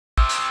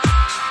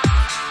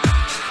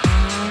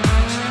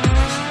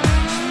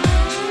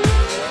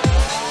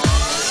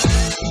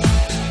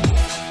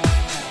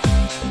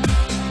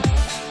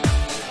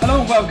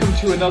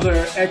to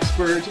another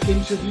expert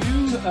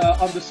interview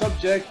on the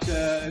subject.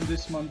 And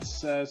this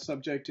month's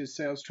subject is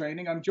sales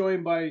training. I'm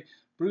joined by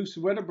Bruce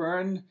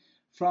Wedderburn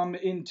from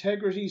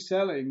Integrity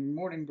Selling.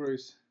 Morning,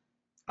 Bruce.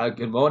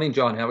 Good morning,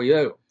 John. How are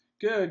you?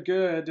 Good,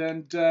 good.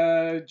 And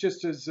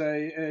just as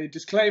a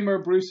disclaimer,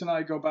 Bruce and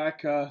I go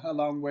back a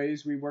long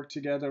ways. We worked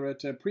together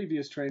at a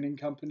previous training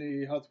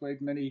company,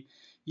 Huthwaite, many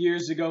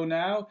years ago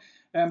now.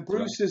 And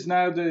Bruce is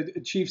now the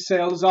Chief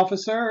Sales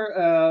Officer,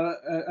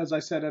 as I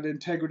said, at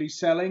Integrity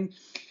Selling.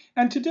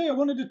 And today I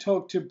wanted to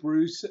talk to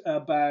Bruce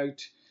about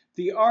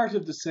the art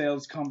of the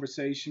sales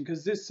conversation,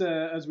 because this,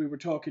 as we were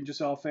talking just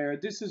off air,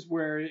 this is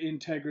where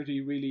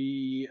integrity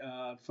really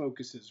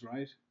focuses,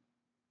 right?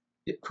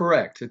 Yeah,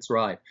 correct. It's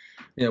right.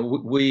 You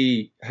know,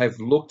 we have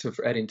looked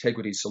at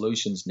integrity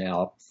solutions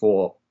now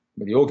for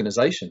the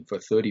organization for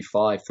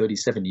 35,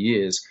 37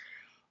 years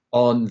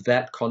on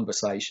that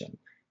conversation.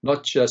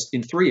 Not just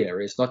in three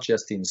areas, not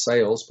just in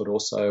sales, but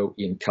also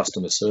in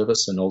customer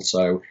service and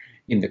also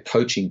in the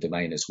coaching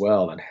domain as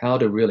well, and how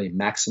to really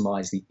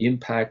maximize the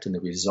impact and the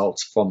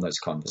results from those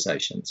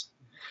conversations.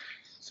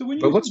 So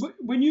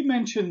when you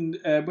mention,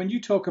 when you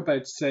talk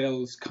about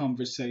sales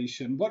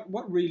conversation,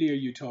 what really are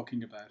you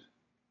talking about?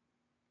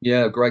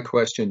 Yeah, great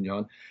question,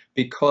 John,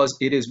 because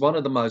it is one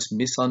of the most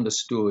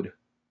misunderstood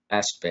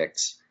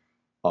aspects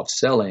of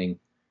selling,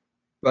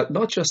 but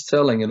not just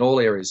selling, in all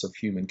areas of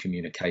human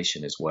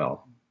communication as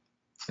well.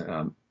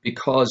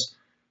 Because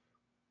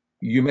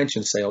you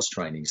mentioned sales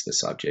training is the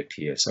subject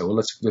here, so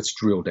let's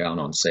drill down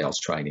on sales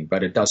training,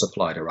 but it does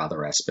apply to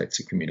other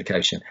aspects of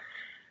communication.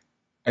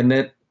 And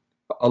that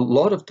a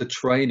lot of the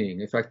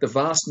training, in fact, the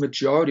vast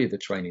majority of the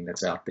training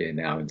that's out there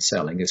now in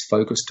selling is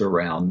focused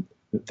around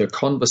the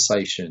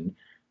conversation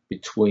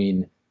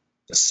between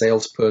the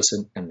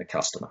salesperson and the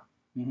customer.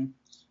 Mm-hmm.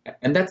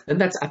 And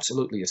that's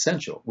absolutely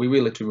essential. We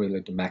really to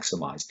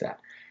maximize that.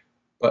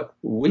 But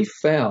we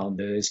found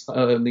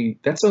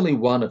that's only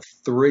one of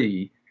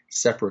three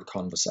separate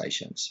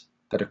conversations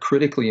that are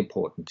critically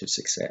important to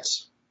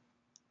success.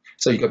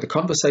 So you've got the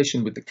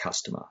conversation with the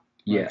customer.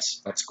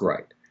 Yes, that's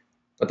great.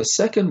 But the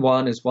second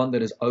one is one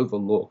that is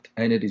overlooked,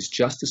 and it is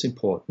just as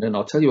important. And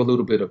I'll tell you a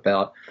little bit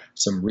about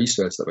some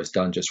research that was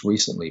done just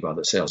recently by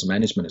the Sales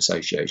Management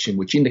Association,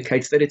 which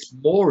indicates that it's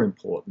more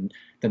important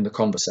than the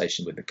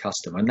conversation with the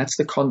customer. And that's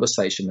the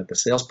conversation that the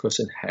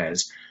salesperson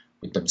has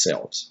with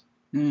themselves.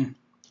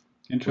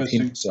 Interesting.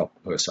 With himself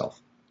or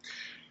herself.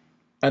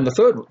 And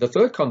the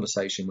third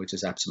conversation, which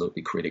is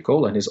absolutely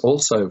critical and is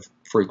also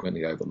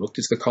frequently overlooked,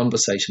 is the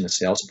conversation the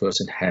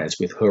salesperson has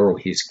with her or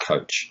his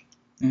coach.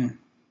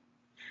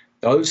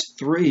 Those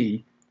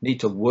three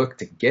need to work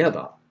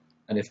together.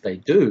 And if they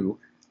do,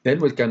 then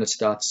we're going to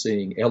start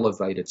seeing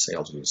elevated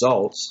sales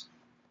results,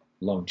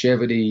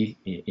 longevity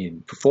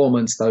in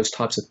performance, those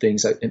types of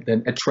things.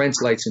 And it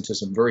translates into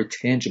some very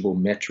tangible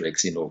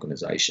metrics in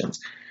organizations.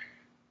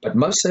 But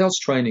most sales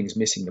training is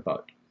missing the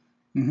boat.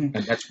 And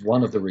that's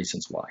one of the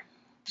reasons why.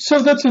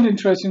 So that's an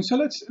interesting. So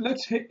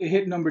let's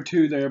hit number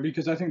two there,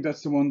 because I think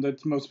that's the one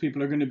that most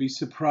people are going to be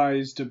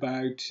surprised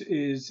about,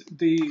 is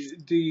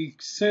the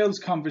sales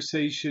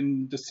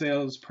conversation the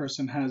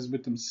salesperson has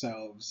with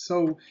themselves.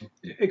 So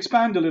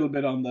expand a little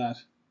bit on that.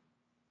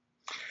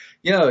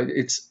 Yeah,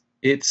 it's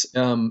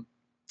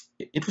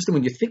interesting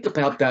when you think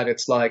about that.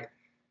 It's like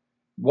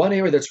one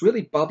area that's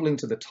really bubbling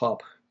to the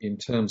top in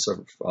terms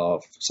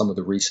of some of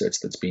the research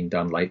that's been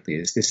done lately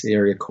is this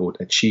area called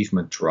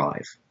achievement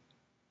drive.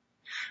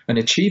 An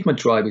achievement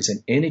drive is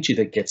an energy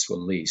that gets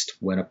released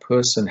when a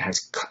person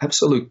has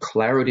absolute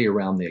clarity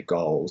around their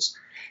goals,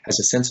 has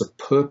a sense of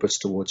purpose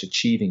towards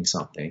achieving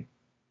something,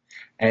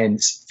 and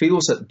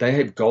feels that they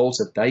have goals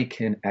that they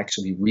can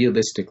actually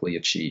realistically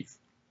achieve.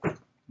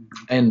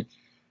 And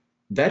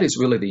that is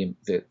really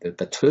the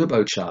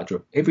turbocharger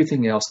of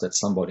everything else that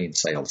somebody in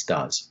sales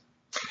does.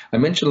 I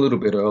mentioned a little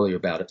bit earlier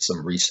about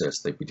some research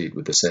that we did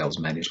with the Sales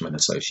Management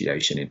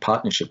Association in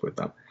partnership with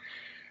them,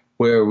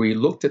 where we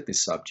looked at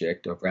this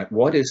subject of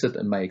what is it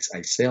that makes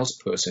a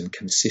salesperson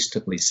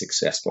consistently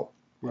successful.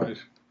 Right.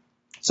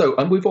 So,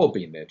 and we've all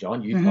been there,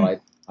 John.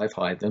 I've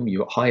hired them.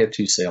 You hire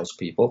two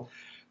salespeople.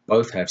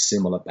 Both have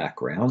similar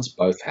backgrounds.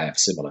 Both have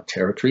similar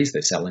territories.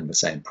 They're selling the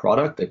same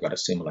product. They've got a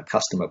similar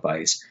customer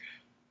base.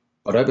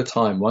 But over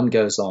time, one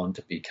goes on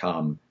to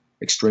become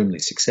extremely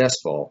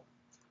successful.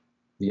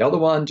 The other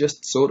one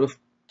just sort of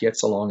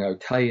gets along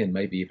okay and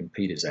maybe even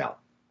peters out.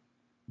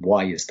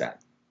 Why is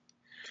that?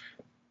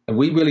 And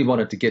we really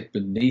wanted to get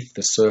beneath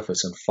the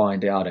surface and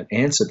find out and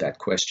answer that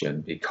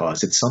question,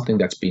 because it's something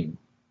that's been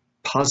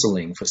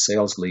puzzling for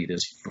sales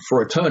leaders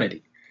for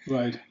eternity.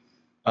 Right.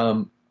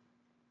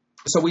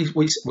 So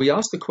we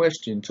asked the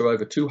question to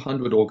over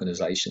 200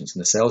 organizations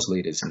and the sales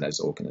leaders in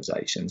those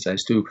organizations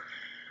as to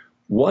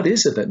what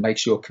is it that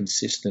makes your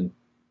consistent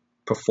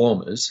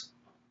performers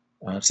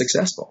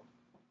successful?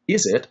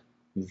 Is it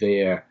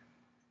their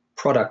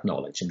product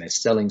knowledge and their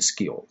selling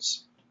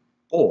skills?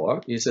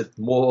 Or is it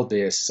more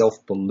their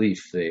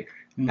self-belief, their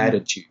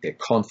attitude, their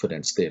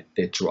confidence,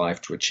 their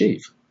drive to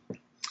achieve?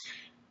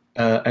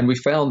 And we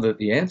found that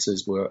the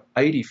answers were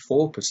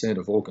 84%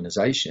 of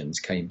organizations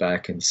came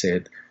back and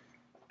said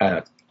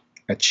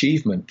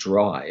achievement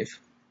drive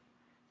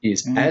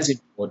is as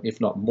important, if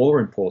not more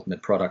important, than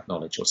product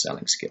knowledge or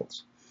selling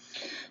skills.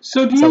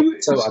 So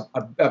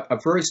a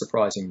very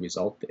surprising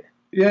result there.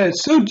 Yeah.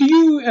 So do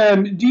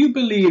you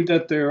believe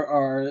that there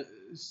are,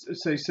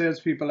 say,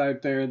 salespeople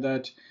out there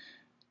that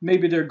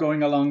maybe they're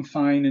going along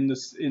fine in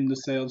the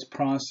sales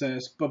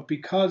process, but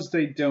because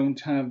they don't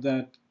have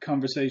that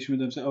conversation with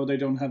themselves, they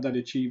don't have that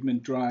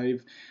achievement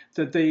drive,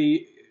 that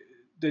they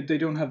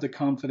don't have the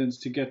confidence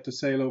to get the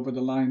sale over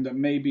the line, that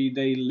maybe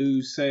they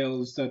lose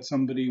sales that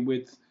somebody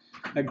with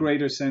a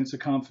greater sense of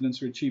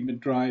confidence or achievement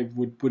drive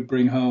would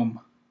bring home?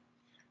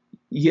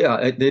 Yeah,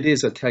 it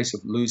is a case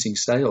of losing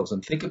sales.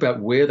 And think about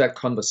where that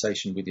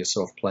conversation with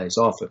yourself plays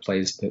off. It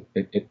plays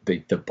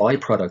the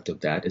byproduct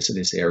of that is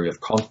this area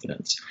of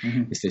confidence.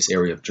 Mm-hmm. It's this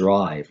area of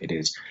drive. It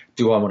is,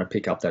 do I want to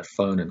pick up that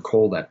phone and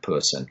call that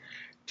person?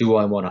 Do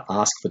I want to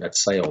ask for that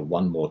sale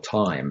one more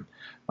time?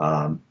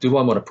 Do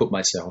I want to put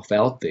myself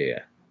out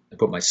there and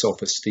put my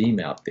self-esteem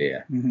out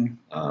there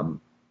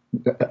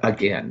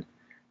again?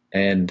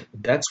 And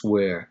that's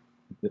where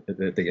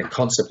the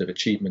concept of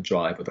achievement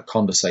drive or the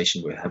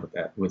conversation we have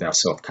with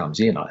ourselves comes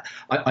in.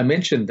 I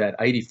mentioned that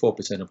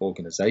 84% of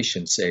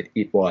organizations said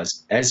it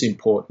was as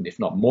important, if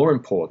not more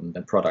important,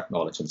 than product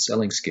knowledge and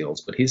selling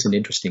skills. But here's an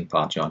interesting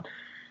part, John.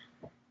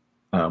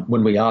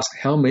 When we ask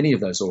how many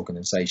of those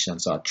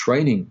organizations are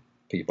training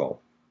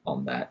people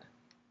on that,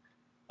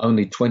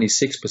 only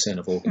 26%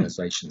 of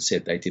organizations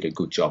said they did a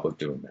good job of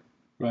doing that.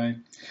 Right.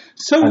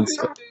 So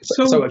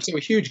a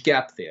huge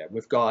gap there.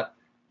 We've got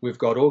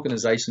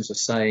organizations that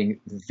are saying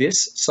this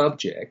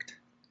subject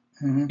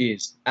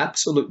is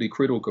absolutely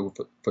critical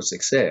for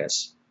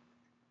success,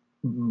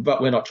 but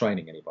we're not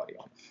training anybody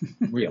on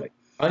it, really.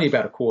 Only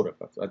about a quarter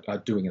are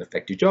doing an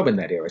effective job in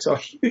that area. So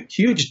a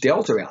huge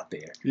delta out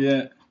there.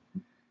 Yeah.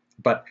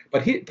 But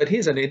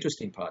here's an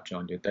interesting part,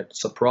 John, that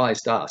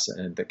surprised us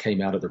and that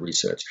came out of the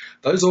research.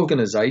 Those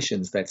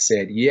organizations that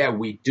said, yeah,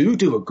 we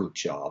do a good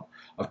job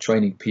of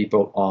training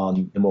people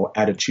on the more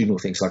attitudinal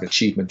things like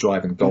achievement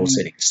drive and goal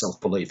setting,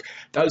 self-belief.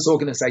 Those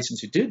organizations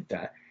who did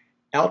that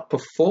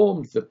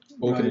outperformed the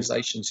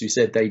organizations who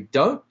said they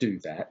don't do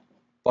that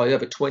by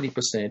over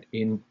 20%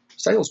 in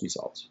sales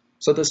results.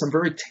 So there's some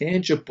very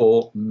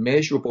tangible,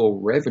 measurable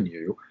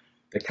revenue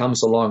that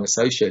comes along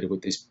associated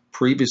with this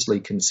previously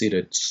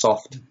considered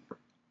soft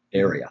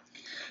area.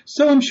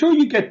 So I'm sure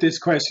you get this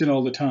question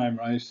all the time,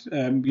 right?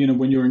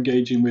 When you're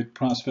engaging with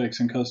prospects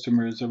and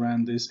customers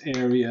around this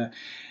area.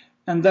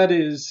 And that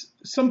is,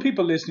 some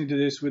people listening to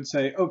this would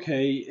say,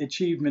 okay,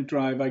 achievement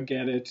drive, I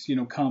get it.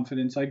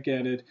 Confidence, I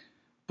get it.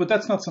 But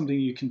that's not something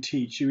you can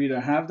teach. You either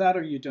have that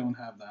or you don't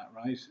have that,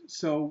 right?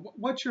 So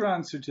what's your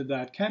answer to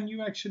that? Can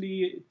you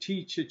actually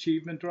teach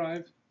achievement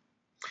drive?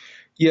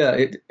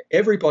 Yeah,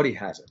 everybody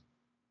has it.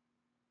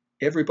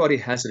 Everybody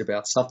has it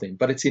about something,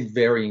 but it's in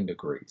varying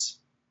degrees.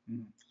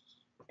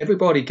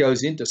 Everybody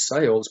goes into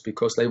sales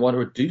because they want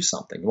to do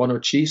something, they want to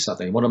achieve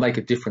something, they want to make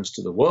a difference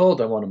to the world,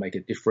 they want to make a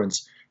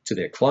difference to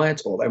their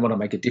clients, or they want to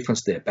make a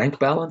difference to their bank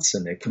balance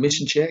and their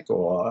commission check,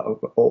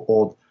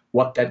 or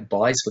what that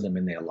buys for them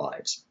in their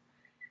lives.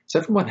 So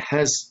everyone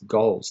has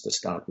goals to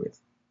start with.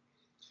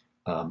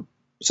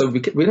 So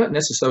we don't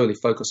necessarily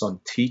focus on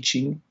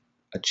teaching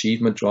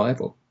achievement drive,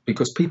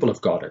 because people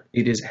have got it.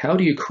 It is, how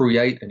do you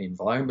create an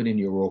environment in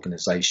your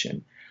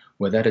organization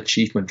where that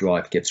achievement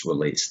drive gets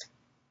released,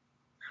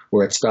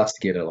 where it starts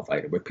to get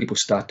elevated, where people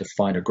start to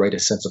find a greater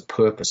sense of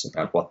purpose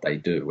about what they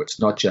do. It's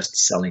not just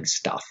selling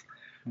stuff.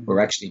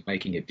 We're actually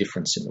making a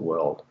difference in the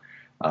world.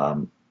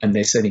 And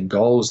they're setting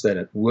goals that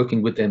are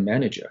working with their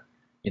manager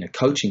in a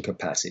coaching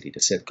capacity to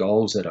set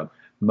goals that are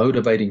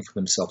motivating for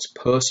themselves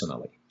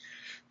personally.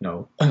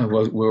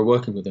 We're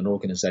working with an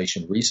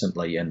organization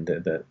recently, and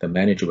the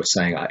manager was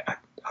saying,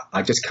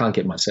 I just can't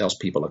get my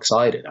salespeople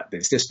excited.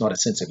 There's just not a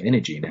sense of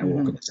energy in our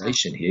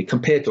organization here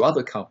compared to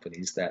other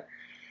companies that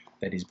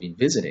he's been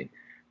visiting.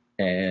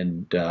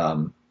 And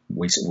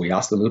we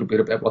asked a little bit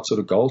about what sort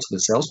of goals the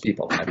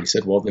salespeople have. He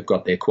said, well, they've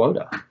got their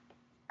quota.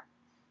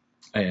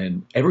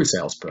 And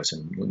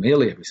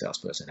nearly every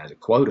salesperson has a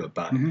quota,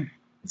 but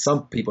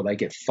some people, they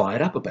get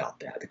fired up about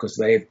that because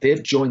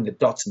they've joined the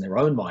dots in their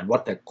own mind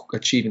what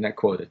achieving that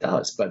quota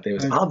does. But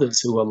there's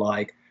others who are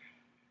like,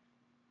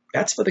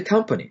 that's for the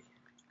company.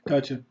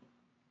 Gotcha.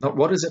 Not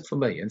what is it for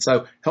me? And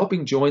so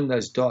helping join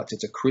those dots,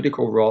 it's a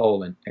critical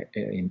role, and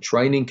in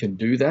training can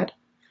do that.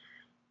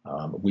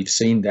 We've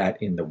seen that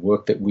in the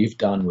work that we've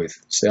done with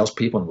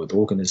salespeople and with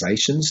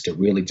organizations to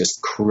really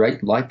just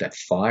light that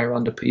fire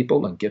under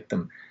people and get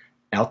them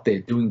out there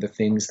doing the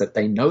things that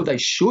they know they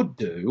should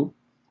do,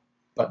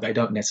 but they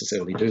don't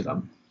necessarily do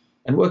them.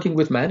 And working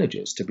with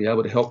managers to be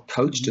able to help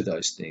coach to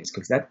those things,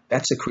 because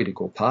that's a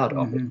critical part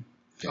of it,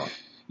 John.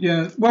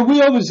 Yeah, well,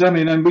 we always,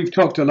 and we've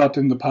talked a lot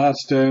in the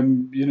past,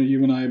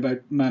 you and I,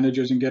 about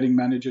managers and getting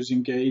managers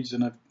engaged,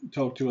 and I've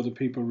talked to other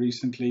people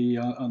recently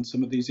on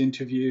some of these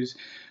interviews.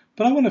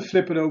 But I want to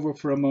flip it over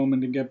for a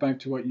moment and get back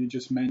to what you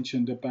just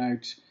mentioned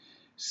about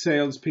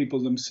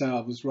salespeople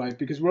themselves, right?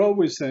 Because we're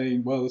always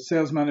saying, well, the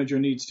sales manager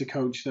needs to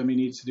coach them, he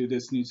needs to do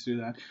this, needs to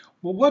do that.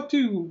 Well, what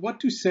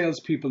do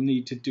salespeople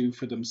need to do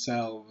for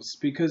themselves?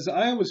 Because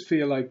I always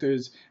feel like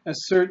there's a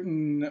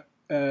certain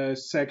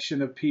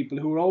section of people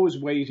who are always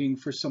waiting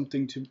for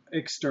something to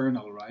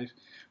external, right?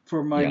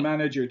 For my Yeah.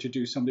 manager to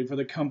do something, for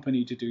the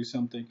company to do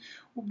something.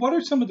 What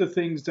are some of the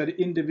things that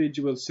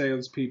individual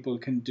salespeople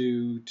can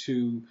do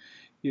to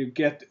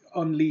get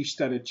unleash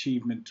that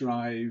achievement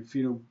drive,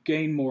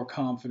 gain more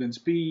confidence,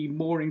 be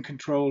more in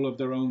control of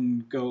their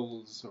own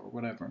goals or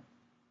whatever?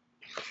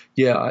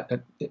 Yeah,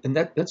 and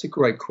that's a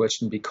great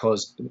question,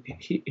 because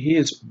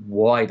here's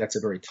why that's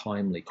a very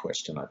timely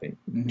question, I think,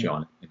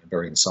 John, and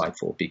very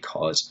insightful,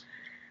 because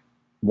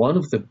one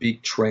of the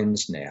big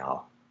trends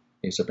now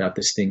is about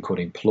this thing called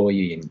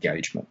employee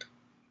engagement.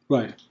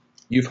 Right.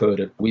 You've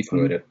heard it, we've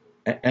heard it,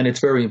 and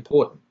it's very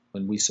important,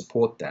 and we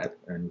support that,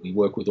 and we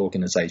work with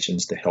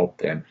organizations to help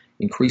them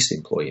increase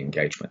employee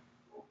engagement.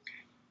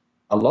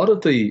 A lot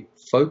of the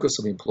focus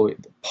of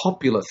the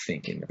popular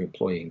thinking of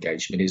employee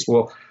engagement is,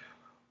 well,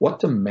 what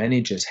do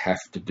managers have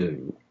to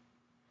do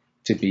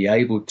to be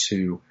able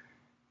to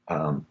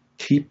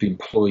keep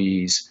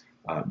employees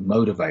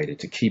motivated,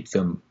 to keep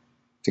them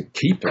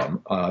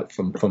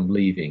from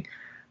leaving,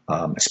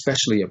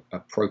 especially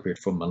appropriate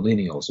for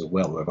millennials as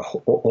well, who have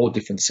all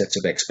different sets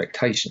of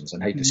expectations.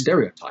 And hate to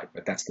stereotype,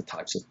 but that's the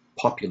types of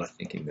popular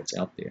thinking that's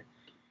out there.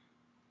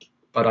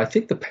 But I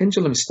think the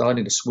pendulum is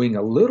starting to swing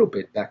a little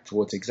bit back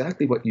towards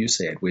exactly what you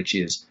said, which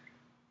is,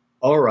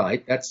 all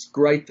right, that's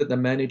great that the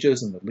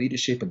managers and the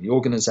leadership and the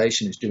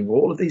organization is doing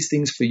all of these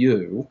things for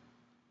you.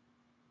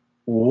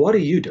 What do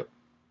you do?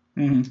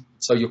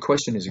 So your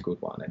question is a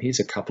good one. And here's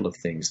a couple of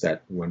things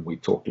that when we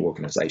talk to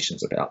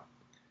organizations about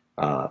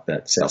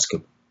that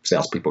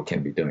salespeople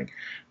can be doing.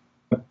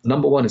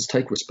 Number one is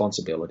take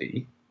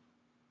responsibility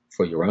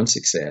for your own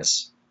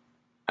success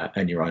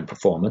and your own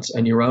performance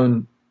and your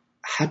own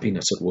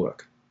happiness at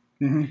work,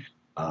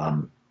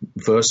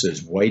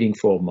 versus waiting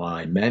for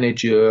my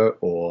manager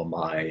or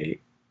my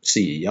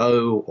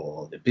CEO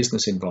or the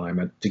business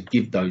environment to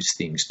give those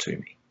things to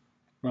me.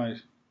 Right.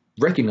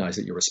 Recognize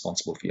that you're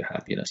responsible for your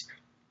happiness.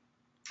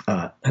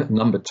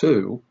 Number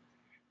two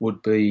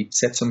would be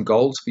set some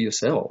goals for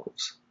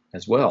yourselves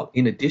as well,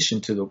 in addition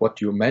to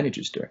what your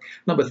manager's doing.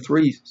 Number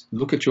three,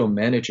 look at your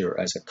manager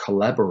as a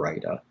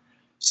collaborator,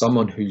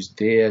 someone who's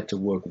there to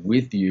work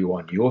with you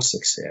on your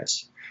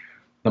success.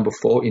 Number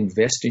four,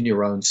 invest in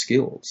your own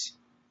skills.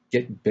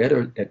 Get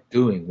better at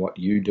doing what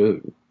you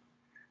do,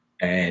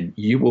 and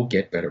you will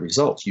get better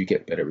results. You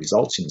get better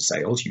results in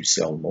sales. You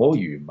sell more.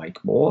 You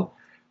make more.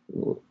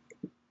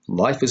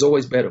 Life is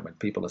always better when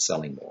people are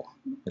selling more.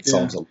 It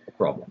solves a lot of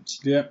problems.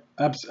 Yeah,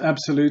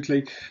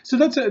 absolutely. So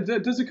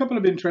there's a couple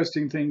of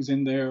interesting things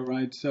in there,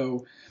 right?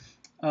 So,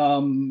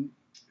 how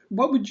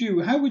would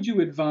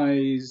you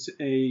advise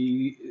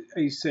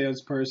a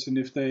salesperson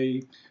if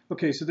they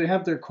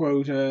have their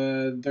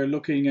quota, they're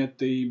looking at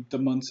the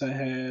months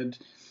ahead,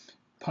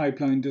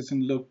 pipeline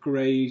doesn't look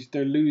great,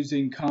 they're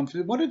losing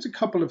confidence. What is a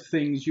couple of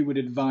things you would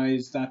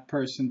advise that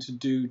person to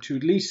do to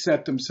at least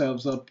set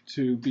themselves up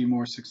to be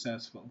more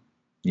successful?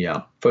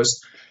 Yeah.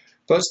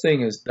 First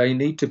thing is they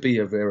need to be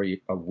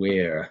very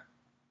aware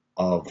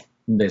of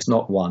there's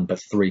not one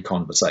but three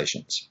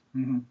conversations.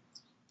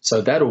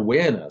 So that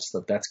awareness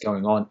that that's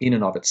going on in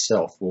and of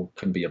itself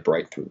can be a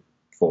breakthrough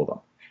for them.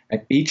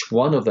 And each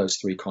one of those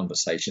three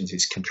conversations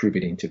is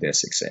contributing to their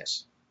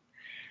success.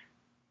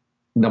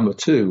 Number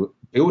two,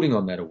 building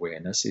on that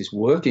awareness is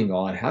working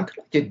on how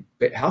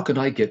can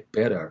I get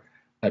better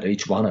at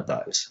each one of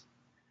those.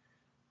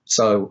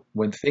 So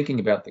when thinking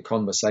about the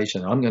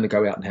conversation I'm going to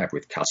go out and have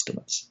with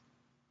customers,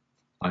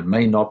 I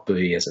may not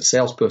be, as a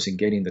salesperson,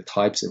 getting the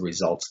types of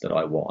results that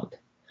I want.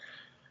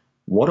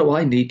 What do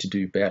I need to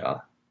do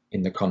better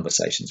in the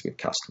conversations with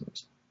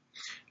customers?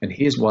 And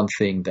here's one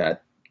thing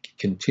that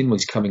continually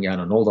is coming out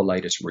in all the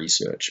latest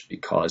research,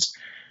 because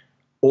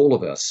all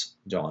of us,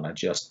 John, are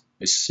just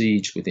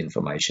besieged with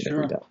information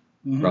every day,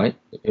 right?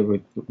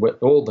 With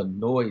all the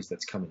noise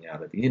that's coming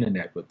out of the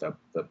internet, with the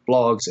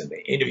blogs and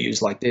the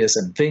interviews like this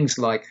and things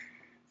like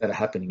that are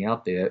happening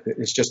out there,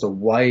 it's just a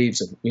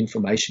waves of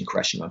information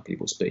crashing on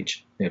people's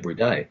speech every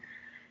day.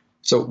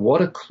 So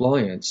what are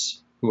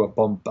clients who are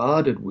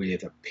bombarded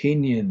with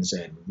opinions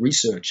and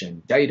research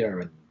and data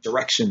and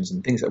directions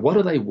and things, what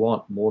do they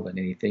want more than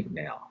anything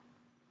now?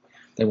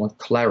 They want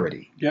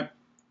clarity. Yep.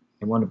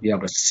 They want to be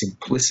able to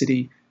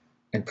simplicity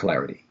and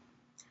clarity.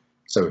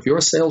 So if you're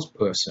a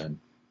salesperson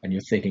and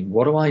you're thinking,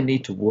 what do I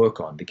need to work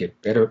on to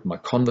get better at my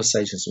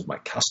conversations with my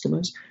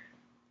customers?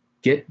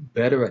 Get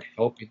better at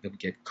helping them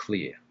get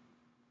clear.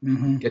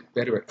 Get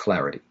better at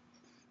clarity.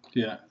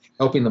 Yeah.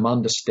 Helping them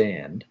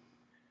understand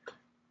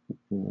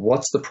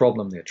what's the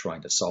problem they're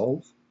trying to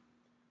solve.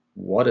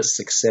 What does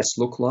success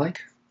look like?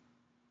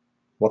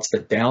 What's the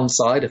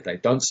downside if they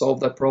don't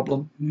solve that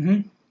problem?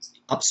 What's the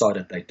upside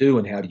if they do,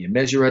 and how do you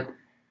measure it?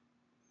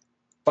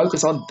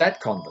 Focus on that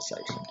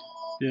conversation.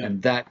 Yeah.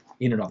 And that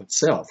in and of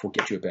itself will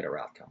get you a better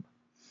outcome.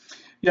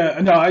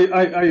 Yeah, no,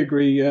 I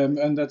agree,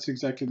 and that's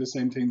exactly the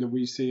same thing that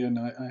we see, and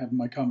I have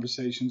my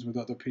conversations with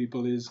other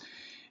people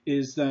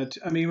is that,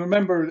 I mean,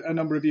 remember a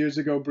number of years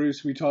ago,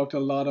 Bruce, we talked a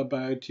lot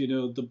about,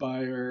 the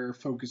buyer,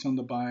 focus on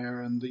the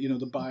buyer, and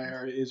the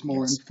buyer is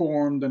more Yes.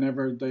 informed than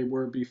ever they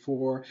were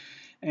before,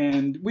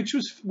 and which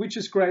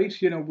is great.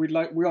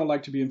 We all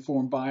like to be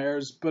informed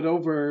buyers, but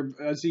over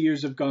as the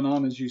years have gone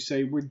on, as you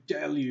say, we're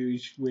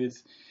deluged with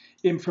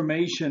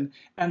information,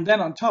 and then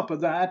on top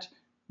of that,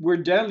 we're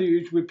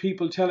deluged with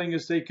people telling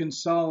us they can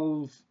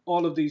solve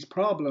all of these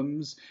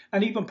problems,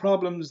 and even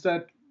problems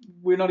that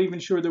we're not even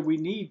sure that we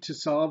need to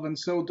solve. And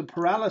so the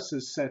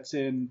paralysis sets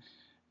in.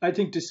 I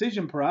think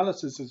decision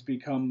paralysis has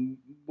become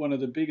one of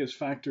the biggest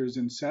factors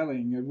in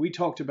selling. And we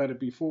talked about it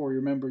before. You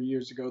remember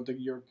years ago that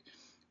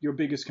your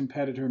biggest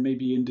competitor may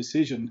be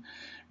indecision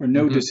or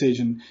no Hmm.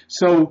 decision.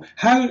 So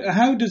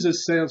how does a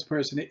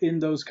salesperson in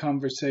those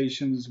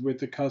conversations with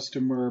the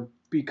customer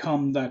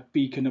become that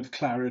beacon of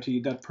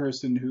clarity, that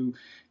person who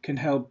can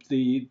help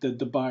the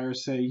buyer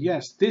say,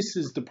 yes, this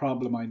is the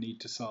problem I need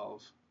to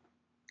solve?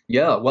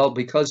 Yeah, well,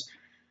 because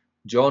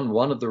John,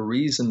 one of the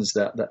reasons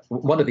that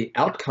one of the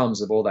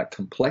outcomes of all that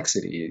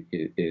complexity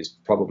is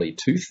probably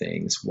two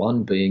things.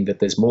 One being that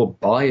there's more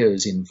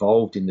buyers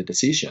involved in the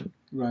decision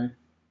Right.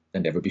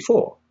 than ever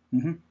before,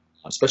 Hmm.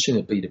 especially in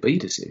a B2B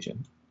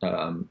decision.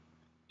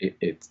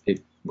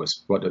 It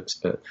was what it's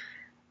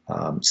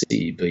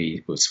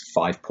CEB was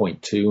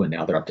 5.2, and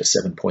now they're up to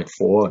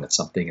 7.4, and it's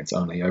something it's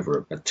only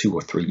over a 2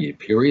 or 3 year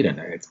period, and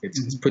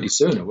it's pretty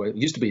soon. It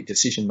used to be a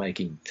decision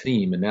making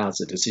team, and now it's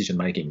a decision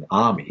making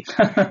army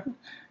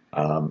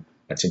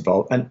that's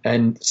involved,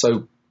 and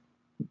so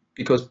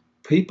because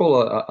people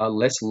are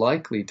less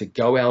likely to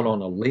go out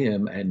on a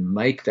limb and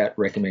make that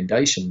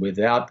recommendation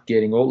without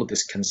getting all of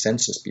this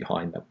consensus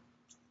behind them.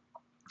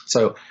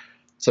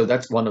 So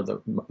that's one of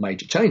the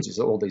major changes.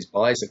 All these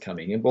buyers are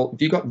coming in. Well,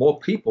 if you've got more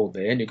people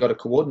there and you've got to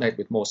coordinate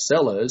with more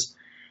sellers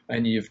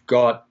and you've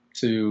got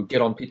to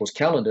get on people's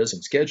calendars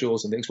and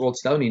schedules and things, well,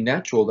 it's only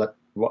natural that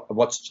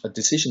what's a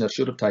decision that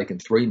should have taken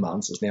 3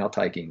 months is now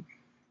taking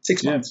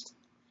 6 Yeah. months.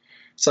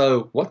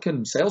 So what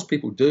can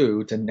salespeople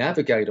do to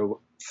navigate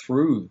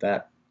through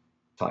that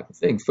type of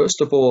thing? First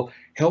of all,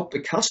 help the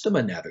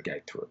customer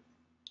navigate through it.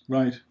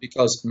 Right.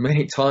 Because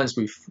many times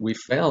we've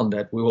found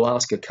that we will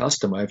ask a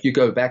customer, if you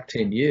go back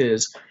 10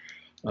 years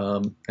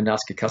and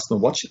ask a customer,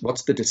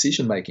 what's the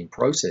decision-making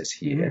process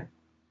here? Mm-hmm.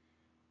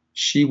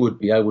 She would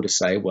be able to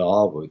say,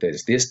 well,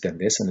 there's this, then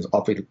this, and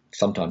obviously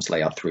sometimes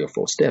lay out 3 or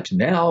 4 steps.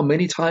 Now,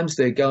 many times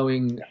they're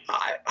going,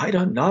 I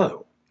don't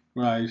know.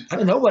 Right. I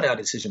don't know what our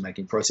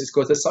decision-making process is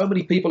because there's so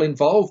many people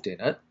involved in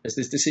it as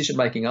this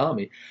decision-making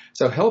army.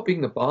 So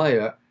helping the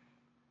buyer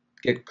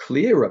get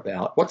clear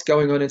about what's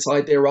going on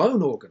inside their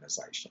own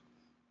organization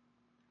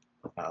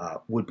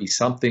would be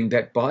something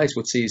that buyers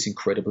would see as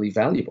incredibly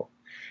valuable.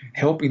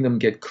 Helping them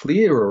get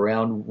clear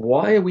around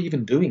why are we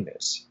even doing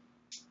this?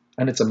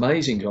 And it's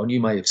amazing, John,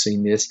 you may have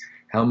seen this,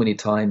 how many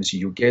times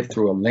you get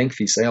through a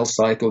lengthy sales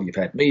cycle, you've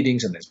had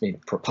meetings and there's been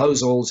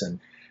proposals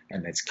and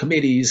there's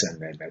committees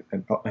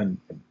and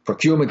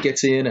procurement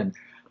gets in, and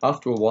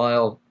after a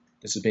while,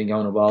 this has been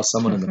going a while,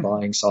 someone on the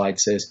buying side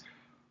says,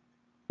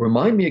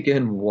 remind me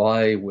again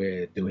why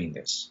we're doing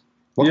this.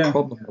 What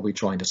problem are we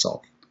trying to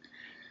solve?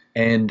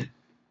 And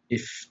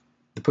if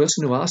the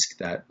person who asked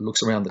that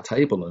looks around the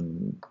table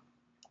and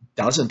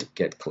doesn't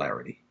get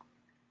clarity,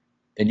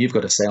 then you've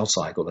got a sales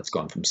cycle that's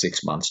gone from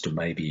 6 months to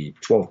maybe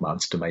 12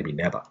 months to maybe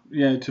never.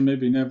 Yeah, to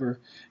maybe never.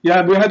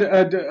 Yeah,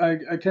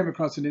 I came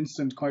across an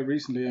instance quite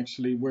recently,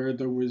 actually, where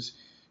there was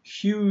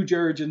huge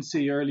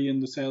urgency early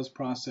in the sales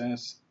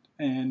process.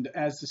 And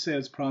as the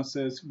sales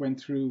process went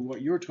through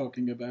what you're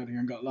talking about here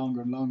and got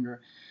longer and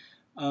longer,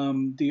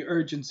 the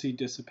urgency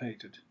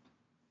dissipated.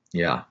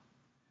 Yeah.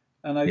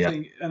 And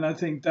I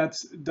think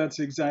that's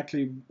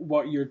exactly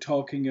what you're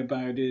talking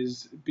about,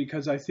 is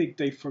because I think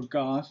they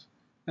forgot,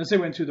 as they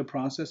went through the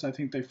process, I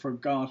think they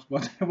forgot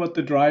what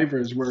the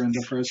drivers were in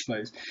the first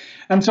place.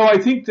 And so I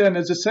think then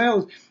as a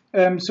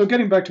so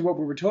getting back to what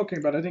we were talking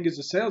about, I think as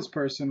a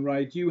salesperson,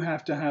 right, you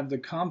have to have the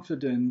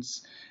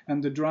confidence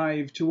and the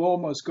drive to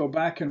almost go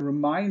back and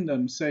remind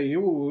them, say,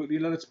 oh,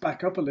 let's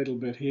back up a little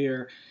bit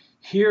here.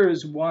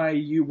 Here's why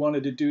you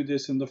wanted to do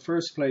this in the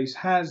first place.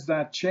 Has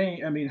that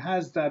change? I mean,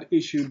 has that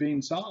issue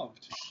been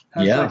solved?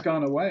 Has that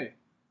gone away?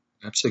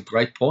 That's a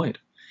great point.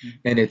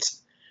 And it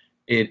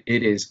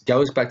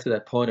goes back to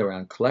that point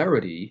around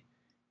clarity,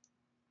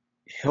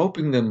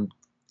 helping them.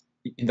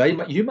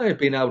 You may have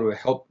been able to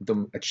help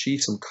them achieve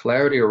some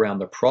clarity around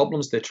the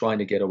problems they're trying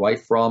to get away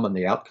from and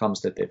the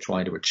outcomes that they're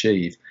trying to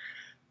achieve.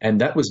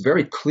 And that was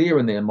very clear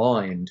in their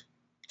mind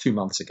 2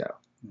 months ago.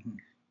 Mm-hmm.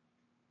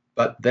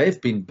 But they've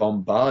been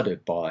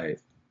bombarded by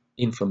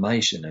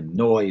information and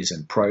noise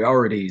and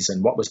priorities,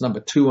 and what was number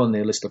 2 on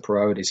their list of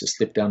priorities has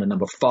slipped down to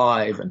number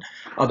 5, and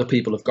other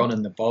people have gone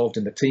and involved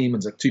in the team,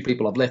 and so 2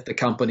 people have left the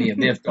company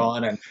and they've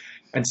gone,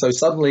 and so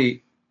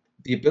suddenly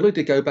the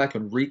ability to go back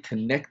and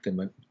reconnect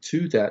them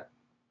to that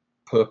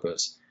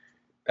purpose,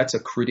 that's a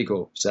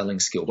critical selling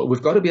skill, but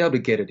we've got to be able to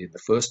get it in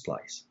the first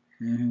place.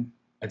 Mm-hmm.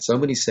 And so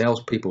many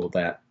salespeople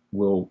that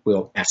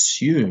will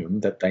assume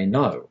that they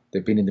know.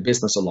 They've been in the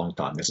business a long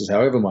time. This is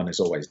how everyone has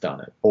always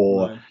done it.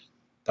 Or Right.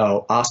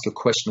 they'll ask a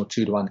question or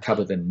two to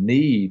uncover the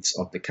needs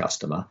of the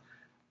customer,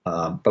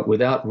 but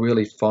without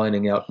really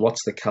finding out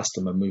what's the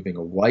customer moving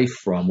away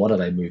from, what are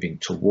they moving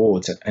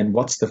towards, and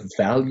what's the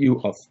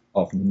value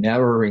of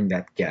narrowing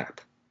that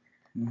gap.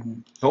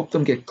 Mm-hmm. Help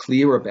them get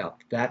clear about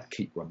that,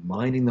 keep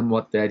reminding them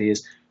what that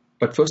is,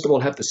 but first of all,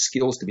 have the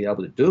skills to be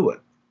able to do it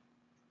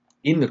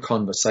in the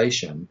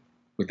conversation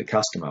with the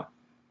customer.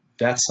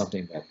 That's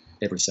something that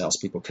every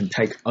salespeople can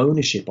take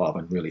ownership of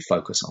and really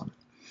focus on.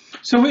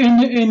 So,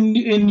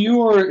 in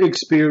your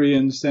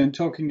experience, then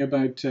talking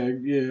about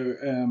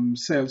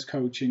sales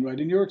coaching, right?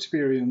 In your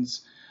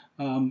experience,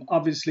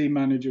 obviously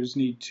managers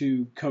need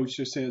to coach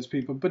their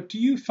salespeople, but do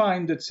you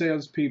find that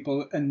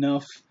salespeople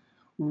enough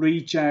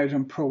reach out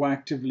and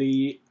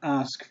proactively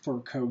ask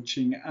for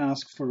coaching,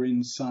 ask for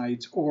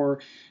insights, or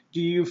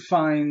do you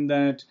find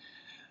that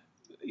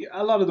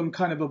a lot of them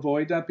kind of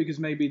avoid that because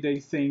maybe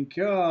they think,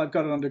 oh, I've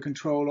got it under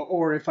control,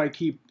 or if I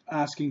keep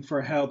asking for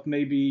help,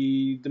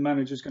 maybe the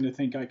manager's going to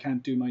think I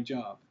can't do my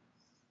job?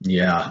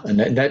 Yeah,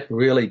 and that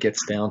really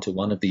gets down to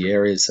one of the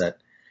areas that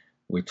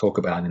we talk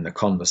about in the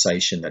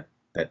conversation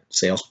that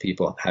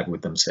salespeople have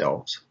with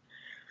themselves,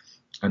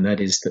 and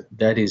that is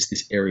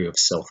this area of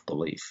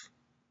self-belief.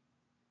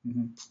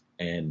 Mm-hmm.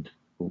 And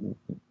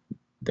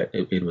that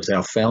it was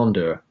our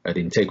founder at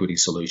Integrity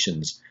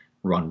Solutions,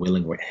 Ron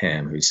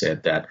Willingham, who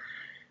said that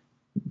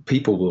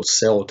people will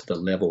sell to the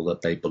level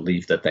that they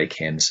believe that they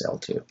can sell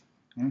to.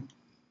 Mm.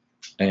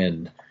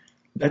 And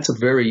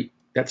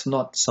that's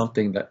not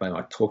something that I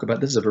might talk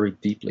about. This is a very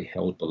deeply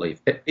held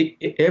belief.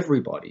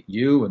 Everybody,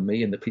 you and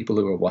me and the people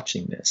who are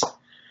watching this,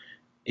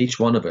 each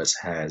one of us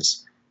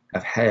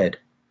have had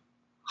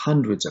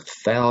hundreds of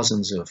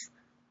thousands of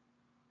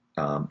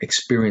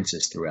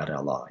experiences throughout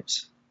our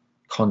lives,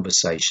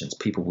 conversations,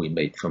 people we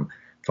meet, from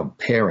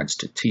parents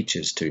to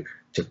teachers to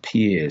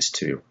peers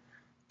to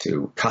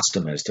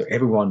customers, to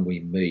everyone we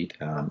meet,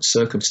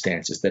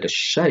 circumstances that have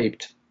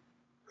shaped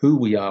who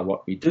we are,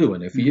 what we do.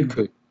 And if you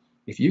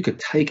could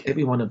take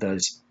every one of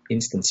those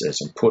instances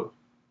and put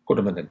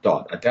them in a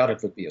dot, I doubt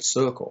it would be a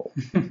circle,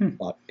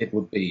 but it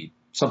would be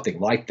something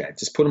like that.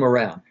 Just put them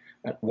around.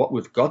 And what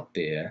we've got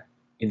there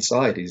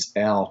inside is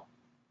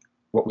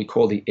what we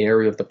call the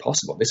area of the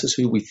possible. This is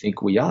who we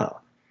think we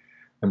are.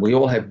 And we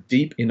all have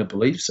deep inner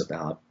beliefs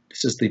about,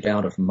 this is the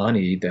amount of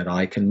money that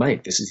I can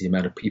make. This is the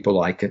amount of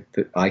people I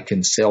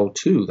can sell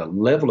to, the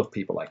level of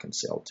people I can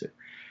sell to.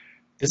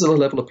 This is the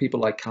level of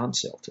people I can't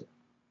sell to.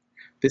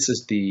 This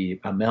is the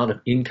amount of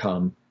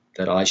income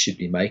that I should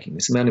be making.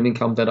 This amount of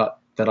income that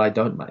I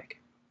don't make,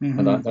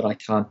 Mm-hmm. and that I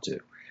can't do.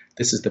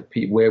 This is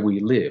where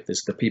we live. This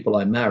is the people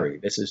I marry.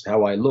 This is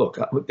how I look.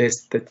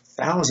 There's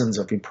thousands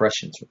of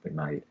impressions that we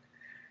made,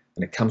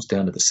 and it comes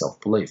down to the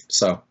self-belief.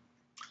 So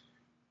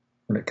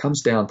when it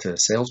comes down to a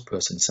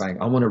salesperson saying,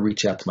 I want to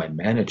reach out to my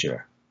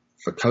manager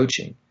for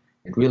coaching,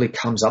 it really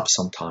comes up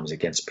sometimes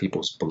against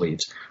people's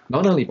beliefs,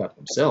 not only about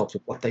themselves,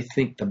 but what they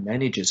think the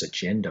manager's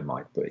agenda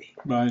might be.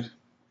 Right.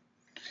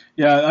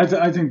 Yeah,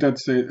 I think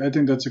that's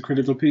a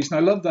critical piece, and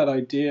I love that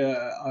idea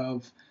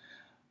of,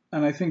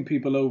 and I think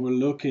people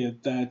overlook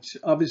it, that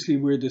obviously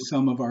we're the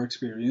sum of our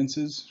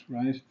experiences,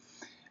 right?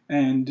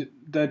 And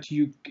that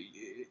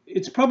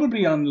it's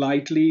probably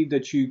unlikely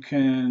that you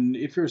can,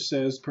 if you're a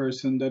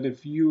salesperson, that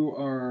if you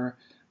are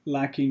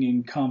lacking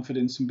in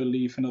confidence and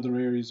belief in other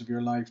areas of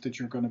your life, that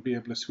you're going to be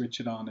able to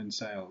switch it on in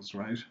sales,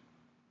 right?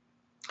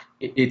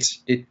 It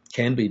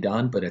can be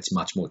done, but it's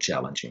much more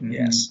challenging. Mm-hmm.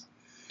 Yes.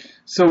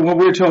 So what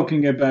we're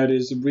talking about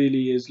is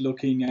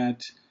looking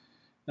at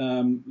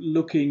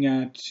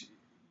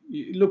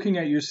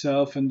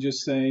yourself and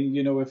just saying,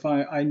 if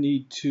I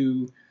need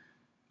to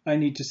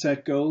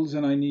set goals,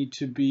 and I need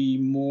to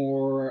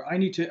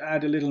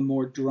add a little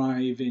more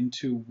drive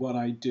into what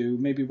I do,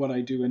 maybe what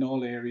I do in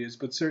all areas,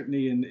 but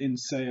certainly in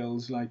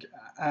sales, like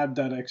add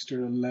that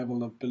extra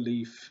level of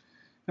belief.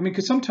 I mean,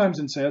 because sometimes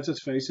in sales,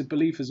 let's face it,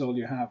 belief is all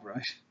you have,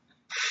 right?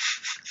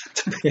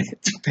 It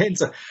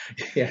depends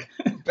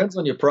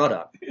on your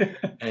product, yeah.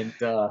 And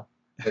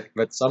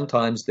but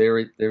sometimes there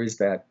is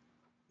that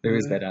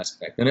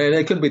aspect, and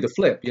it could be the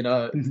flip.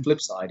 The flip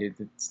side.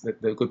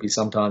 There could be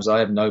sometimes I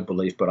have no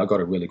belief, but I got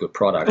a really good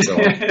product. So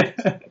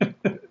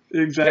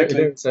exactly,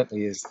 there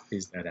certainly is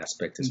that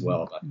aspect as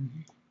well.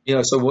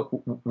 But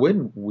so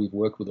when we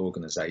work with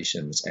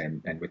organizations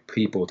and with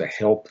people to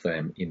help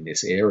them in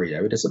this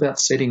area, it is about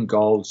setting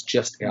goals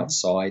just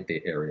outside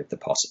their area of the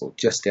possible,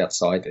 just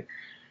outside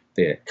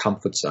their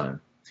comfort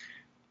zone.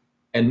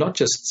 And not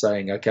just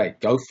saying, okay,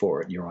 go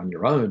for it, you're on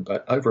your own,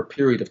 but over a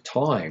period of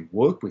time,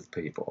 work with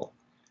people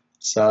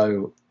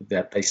so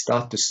that they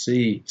start to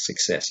see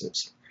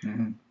successes.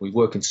 Mm-hmm. We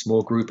work in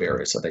small group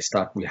areas, so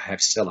we have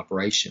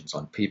celebrations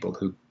on people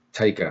who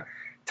take a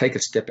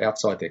step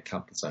outside their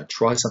comfort zone,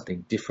 try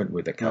something different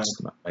with a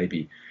customer,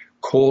 maybe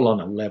call on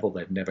a level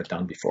they've never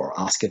done before,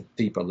 ask a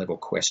deeper level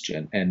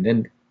question, and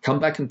then come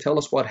back and tell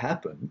us what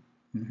happened.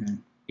 Mm-hmm.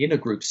 in a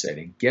group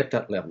setting, get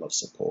that level of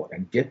support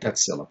and get that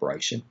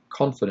celebration,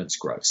 confidence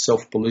grows,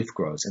 self-belief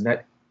grows, and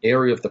that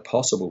area of the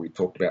possible we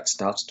talked about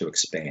starts to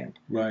expand.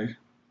 Right.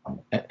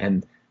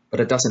 But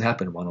it doesn't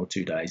happen in 1 or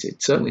 2 days. It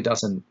certainly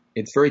doesn't.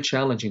 It's very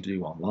challenging to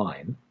do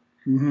online.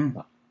 Mm-hmm.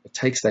 It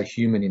takes that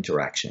human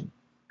interaction.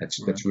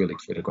 That's really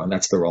critical, and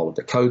that's the role of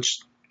the coach,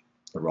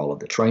 the role of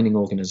the training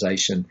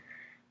organization,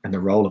 and the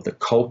role of the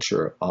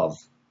culture of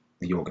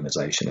the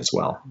organization as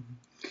well.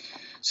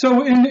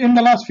 So in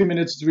the last few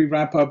minutes as we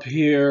wrap up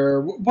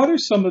here, what are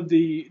some of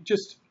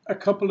just a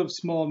couple of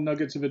small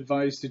nuggets of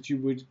advice that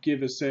you would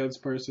give a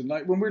salesperson?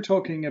 Like when we're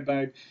talking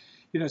about,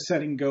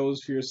 setting goals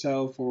for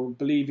yourself or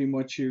believing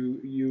what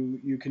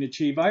you can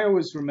achieve. I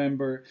always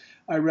remember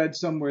I read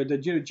somewhere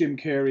that, Jim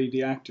Carrey,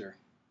 the actor.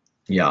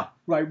 Yeah.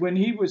 Right. When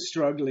he was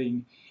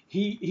struggling,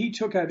 he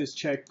took out his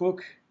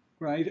checkbook,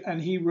 right? And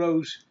he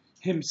wrote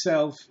Jim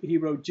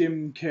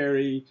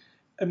Carrey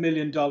 $1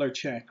 million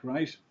check,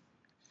 right?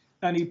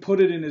 And he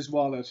put it in his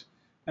wallet.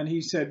 And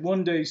he said,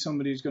 one day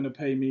somebody's going to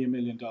pay me $1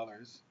 million,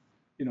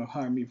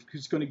 hire me,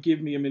 who's going to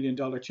give me $1 million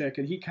check.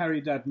 And he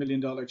carried that $1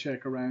 million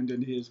check around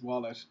in his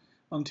wallet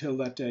until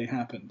that day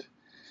happened.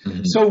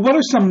 Mm-hmm. So what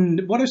are some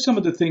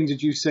of the things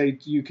that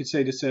you could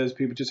say to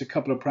salespeople, just a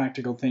couple of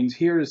practical things?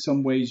 Here are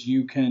some ways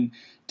you can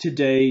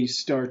today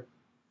start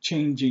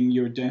changing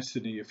your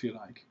destiny, if you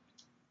like.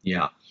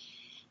 Yeah.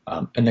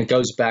 And it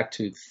goes back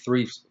to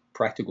 3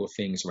 practical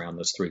things around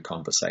those 3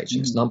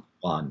 conversations. Mm-hmm. Number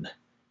 1,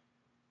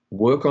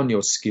 work on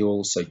your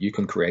skills so you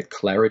can create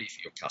clarity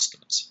for your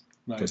customers,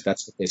 because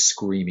that's what they're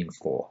screaming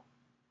for.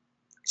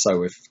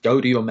 So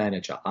go to your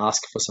manager, ask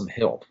for some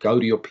help, go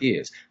to your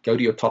peers, go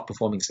to your top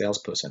performing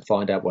salesperson,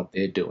 find out what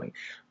they're doing,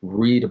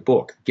 read a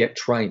book, get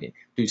training,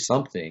 do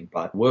something,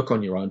 but work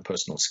on your own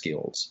personal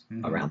skills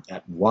around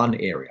that one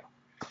area.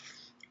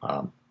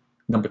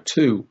 Number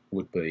 2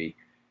 would be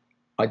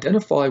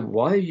identify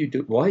why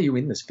are you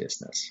in this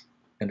business?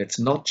 And it's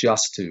not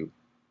just to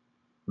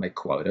make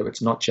quota,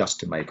 it's not just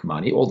to make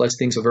money. All those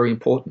things are very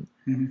important.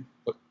 Mm-hmm.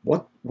 But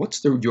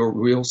what's your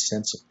real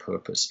sense of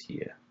purpose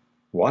here?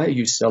 Why are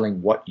you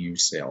selling what you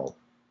sell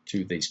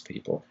to these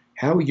people?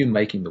 How are you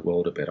making the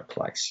world a better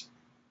place?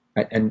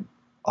 And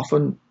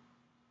often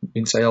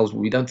in sales,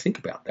 we don't think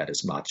about that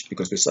as much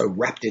because we're so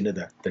wrapped into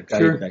the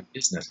day-to-day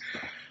business.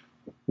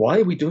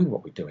 Why are we doing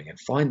what we're doing? And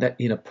find that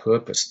inner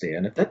purpose there.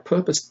 And if that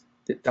purpose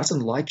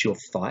doesn't light your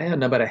fire,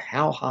 no matter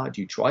how hard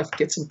you try,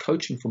 get some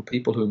coaching from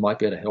people who might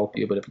be able to help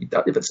you. But if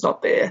it's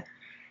not there,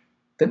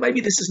 then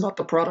maybe this is not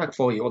the product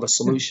for you or the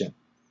solution.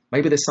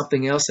 Maybe there's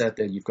something else out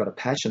there you've got a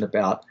passion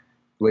about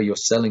where your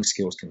selling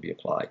skills can be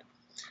applied.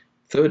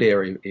 Third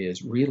area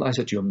is realize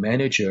that your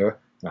manager,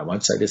 and I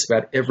won't say this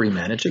about every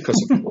manager because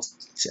of course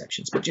there's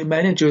exceptions, but your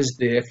manager is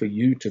there for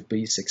you to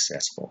be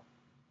successful.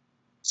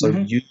 So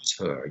use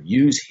her,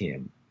 use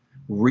him,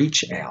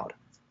 reach out,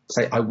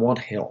 say, I want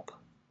help.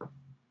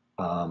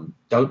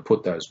 Don't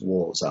put those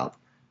walls up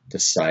to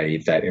say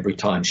that every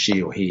time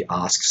she or he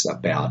asks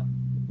about,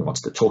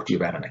 wants to talk to you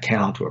about an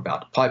account or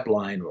about a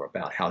pipeline or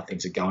about how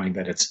things are going,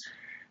 that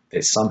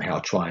they're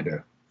somehow trying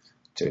to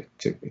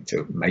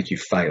make you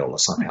fail or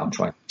somehow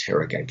try to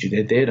interrogate you.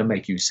 They're there to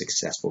make you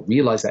successful.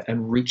 Realize that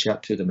and reach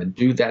out to them and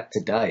do that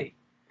today.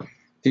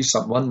 Do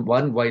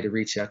one way to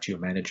reach out to your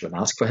manager and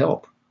ask for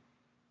help.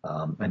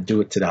 And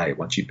do it today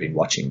once you've been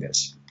watching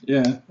this.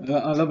 Yeah,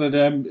 I love it.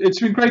 It's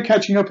been great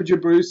catching up with you,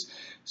 Bruce.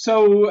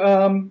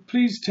 So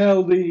please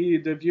tell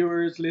the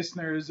viewers,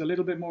 listeners, a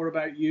little bit more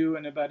about you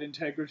and about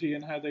Integrity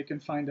and how they can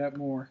find out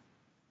more.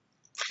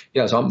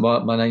 Yeah, so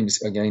my name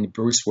is, again,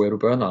 Bruce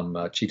Wedderburn. I'm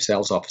Chief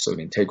Sales Officer of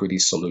Integrity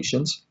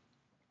Solutions.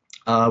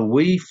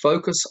 We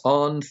focus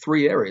on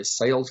 3 areas,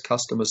 sales,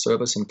 customer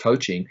service, and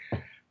coaching,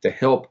 to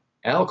help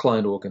our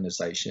client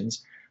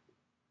organizations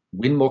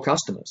win more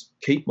customers,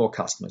 keep more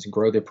customers, and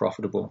grow their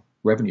profitable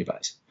revenue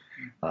base.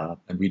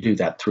 And we do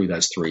that through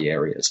those 3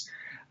 areas.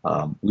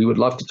 We would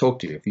love to talk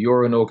to you. If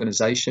you're an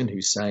organization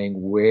who's saying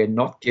we're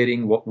not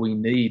getting what we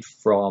need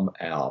from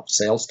our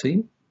sales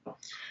team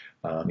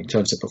in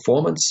terms of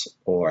performance,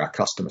 or our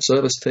customer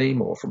service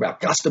team, or from our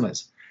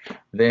customers,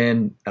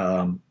 then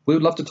we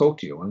would love to talk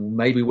to you. And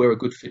maybe we're a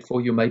good fit for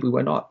you, maybe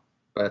we're not.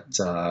 But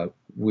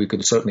we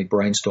could certainly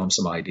brainstorm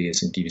some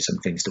ideas and give you some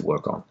things to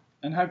work on.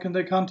 And how can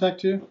they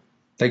contact you?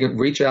 They can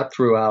reach out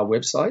through our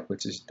website,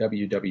 which is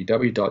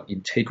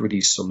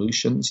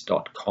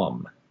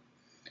www.integritysolutions.com.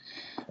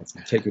 That's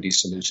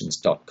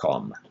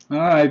integritysolutions.com. All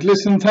right.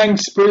 Listen,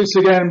 thanks, Bruce.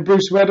 Again,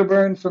 Bruce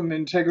Wedderburn from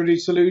Integrity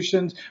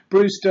Solutions.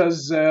 Bruce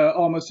does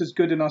almost as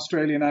good an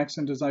Australian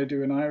accent as I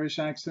do an Irish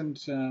accent.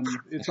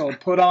 It's all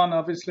put on,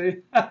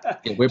 obviously. Yeah,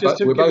 we're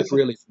both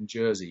really from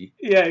Jersey.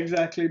 Yeah,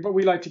 exactly. But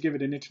we like to give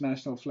it an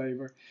international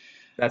flavor.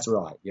 That's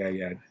right.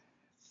 Yeah.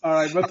 All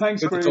right. Well,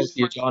 thanks, Good Bruce. to talk to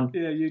you, John.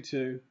 Yeah, you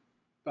too.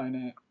 Bye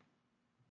now.